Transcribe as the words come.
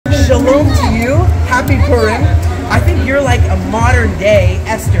Shalom to you. Happy Purim. I think you're like a modern day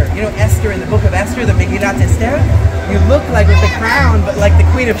Esther. You know Esther in the book of Esther, the Megillat Esther? You look like with the crown, but like the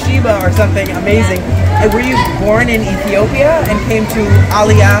Queen of Sheba or something amazing. And were you born in Ethiopia and came to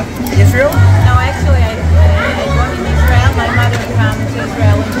Aliyah, Israel? No, actually I born in Israel. My mother came to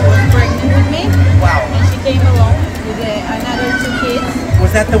Israel and she was pregnant with me. Wow. And she came along with another 2 kids.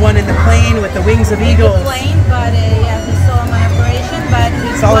 Was that the one in the plane with the wings of eagles? The plane, but yeah, the Solomon operation. But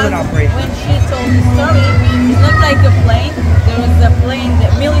Solomon operation. When she told the story, it looked like a plane. There was a plane, the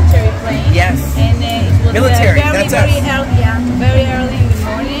military plane. Yes. And it was military. very That's early, yeah, very early in the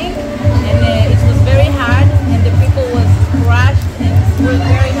morning, and it was very hard, and the people was crushed and it was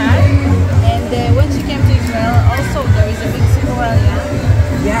very hard. And when she came to Israel, also there is a big civil war.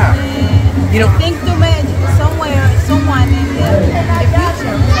 Yeah. You know, I think to someone in the future somewhere,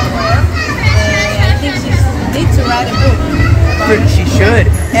 I think she needs to write a book. She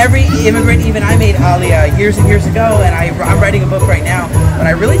should. Every immigrant, even I made Aliyah years and years ago, and I'm writing a book right now. But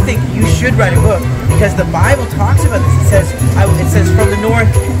I really think you should write a book because the Bible talks about this. It says from the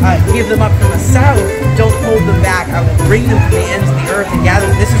north, give them up from the south. Don't hold them back. I will bring them from the ends of the earth and gather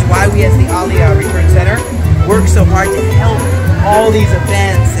them. This is why we, as the Aliyah Return Center, work so hard to help all these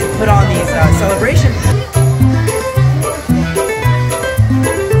events and put on these celebrations.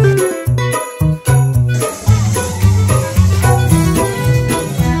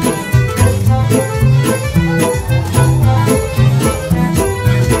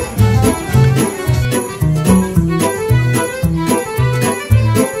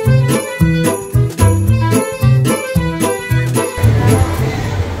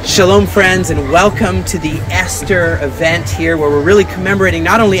 Shalom friends, and welcome to the Esther event here where we're really commemorating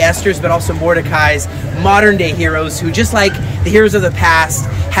not only Esther's but also Mordecai's modern day heroes who, just like the heroes of the past,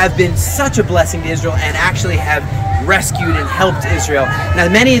 have been such a blessing to Israel and actually have rescued and helped Israel. Now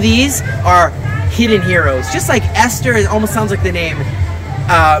many of these are hidden heroes, just like Esther. It almost sounds like the name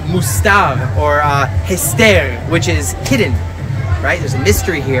Mustav or Hester, which is hidden, right? There's a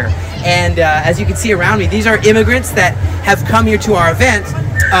mystery here. And as you can see around me, these are immigrants that have come here to our event,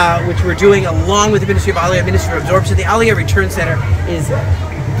 which we're doing along with the Ministry of Aliyah, Ministry of Absorption. The Aliyah Return Center is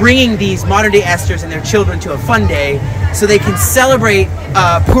bringing these modern day Esthers and their children to a fun day so they can celebrate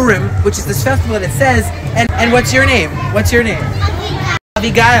Purim, which is this festival that it says. And what's your name? What's your name?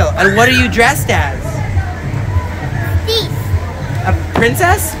 Abigail. And what are you dressed as? Thief. A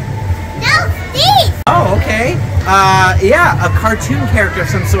princess? No, thief. Oh, okay. Yeah, a cartoon character of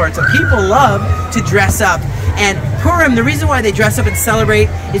some sort. So people love to dress up. And Purim, the reason why they dress up and celebrate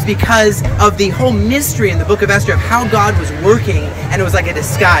is because of the whole mystery in the book of Esther of how God was working, and it was like a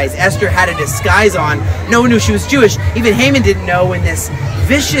disguise. Esther had a disguise on. No one knew she was Jewish. Even Haman didn't know when this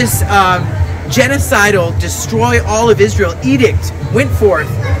vicious, genocidal, destroy all of Israel edict went forth,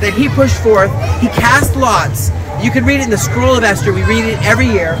 that he pushed forth. He cast lots. You can read it in the scroll of Esther. We read it every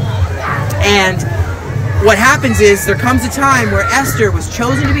year. And what happens is there comes a time where Esther was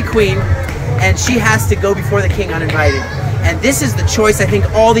chosen to be queen, and she has to go before the king uninvited. And this is the choice I think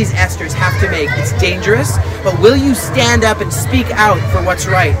all these Esthers have to make. It's dangerous, but will you stand up and speak out for what's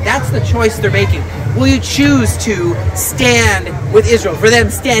right? That's the choice they're making. Will you choose to stand with Israel? For them,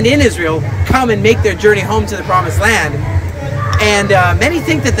 stand in Israel, come and make their journey home to the promised land. And many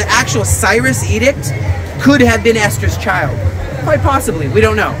think that the actual Cyrus edict could have been Esther's child. Quite possibly, we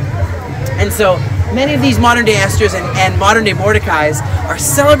don't know. And so many of these modern day Esthers and modern day Mordecais are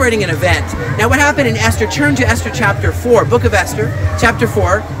celebrating an event. Now what happened in Esther, turn to Esther chapter 4, book of Esther, chapter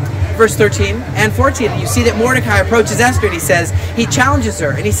 4, verse 13 and 14. And you see that Mordecai approaches Esther and he challenges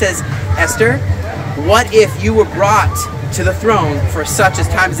her and he says, Esther, what if you were brought to the throne for such a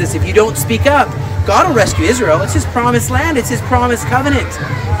time as this? If you don't speak up, God will rescue Israel. It's his promised land. It's his promised covenant.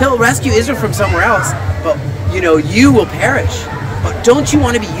 He'll rescue Israel from somewhere else. But, you will perish. But don't you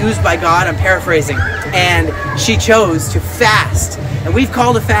want to be used by God? I'm paraphrasing. And she chose to fast. And we've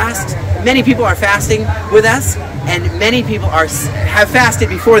called a fast. Many people are fasting with us. And many people have fasted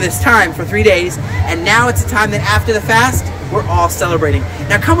before this time for 3 days. And now it's a time that after the fast, we're all celebrating.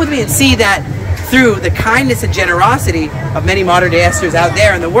 Now come with me and see that through the kindness and generosity of many modern day Esthers out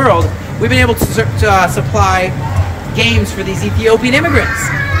there in the world, we've been able to supply games for these Ethiopian immigrants.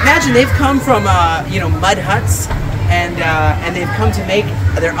 Imagine they've come from mud huts and they've come to make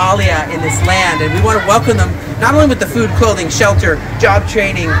their Aliyah in this land, and we want to welcome them not only with the food, clothing, shelter, job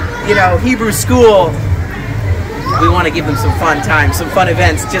training, Hebrew school. We want to give them some fun times, some fun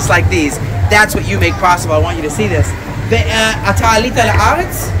events just like these. That's what you make possible. I want you to see this. אתה עלית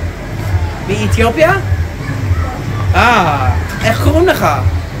לארץ? מאתיופיה? איך קוראים לך?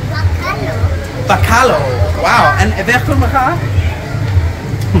 בקלו. בקלו. וואו. ואיך קוראים לך?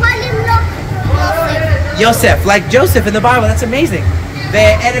 Yosef, like Joseph in the Bible. That's amazing.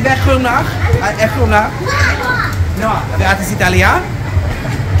 איך קוראים לך? נועה. ואת עשית עלייה?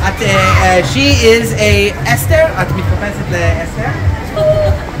 She is a Esther. את מתחפשת לאסתר?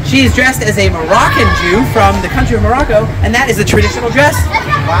 She is dressed as a Moroccan Jew from the country of Morocco, and that is a traditional dress.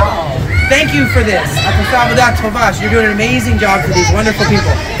 Wow. Thank you for this. You're doing an amazing job for these wonderful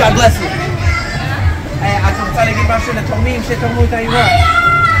people. God bless you.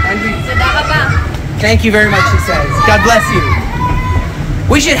 Thank you very much, she says. God bless you.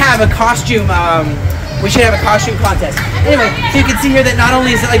 We should have a costume contest. Anyway, so you can see here that not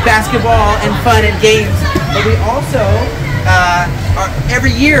only is it like basketball and fun and games, but we also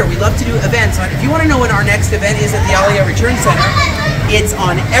every year we love to do events. If you want to know when our next event is at the Aliyah Return Center, it's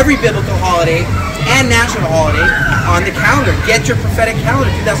on every biblical holiday and national holiday on the calendar. Get your prophetic calendar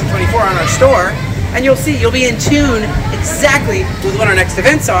 2024 on our store, and you'll see, you'll be in tune exactly with what our next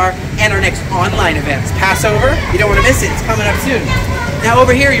events are and our next online events. Passover, you don't want to miss it. It's coming up soon. Now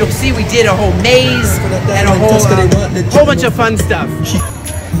over here, you'll see we did a whole maze and a whole bunch of fun stuff.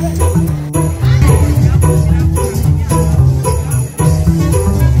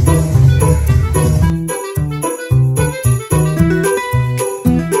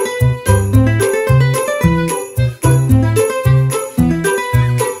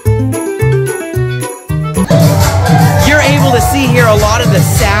 See here a lot of the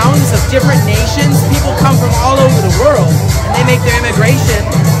sounds of different nations. People come from all over the world and they make their immigration.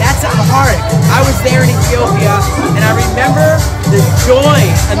 That's Amharic. I was there in Ethiopia and I remember the joy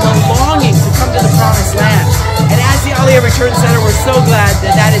and the longing to come to the Promised Land. And as the Aliyah Return Center, we're so glad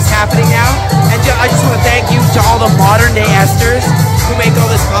that that is happening now. And I just want to thank you to all the modern day Esthers who make all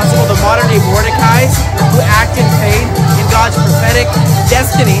this possible, the modern day Mordecais who act in faith in God's prophetic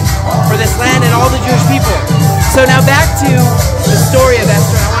destiny for this land and all the Jewish people. So now back to the story of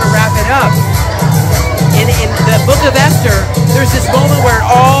Esther, and I want to wrap it up. In the book of Esther, there's this moment where it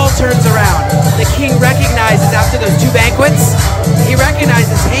all turns around. The king recognizes after those 2 banquets, he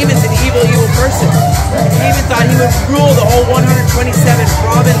recognizes Haman's an evil, evil person. And Haman thought he would rule the whole 127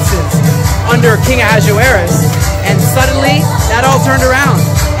 provinces under King Ahasuerus. And suddenly, that all turned around.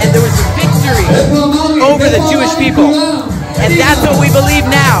 And there was a victory over the Jewish people. And that's what we believe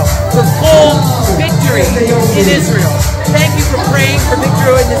now, for full victory in Israel. Thank you for praying for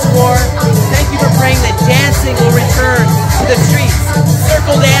victory in this war. Thank you for praying that dancing will return to the streets.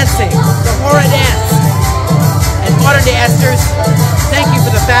 Circle dancing, the Hora dance. And modern day Esthers, thank you for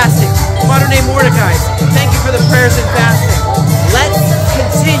the fasting. Modern day Mordecais, thank you for the prayers and fasting. Let's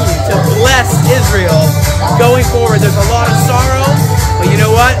continue to bless Israel going forward. There's a lot of sorrow, but you know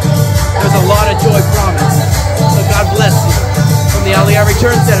what? There's a lot of joy promised. So God bless you from the Aliyah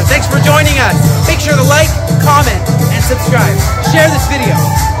Return Center. Thanks for joining us. Make sure to like, comment, and subscribe. Share this video.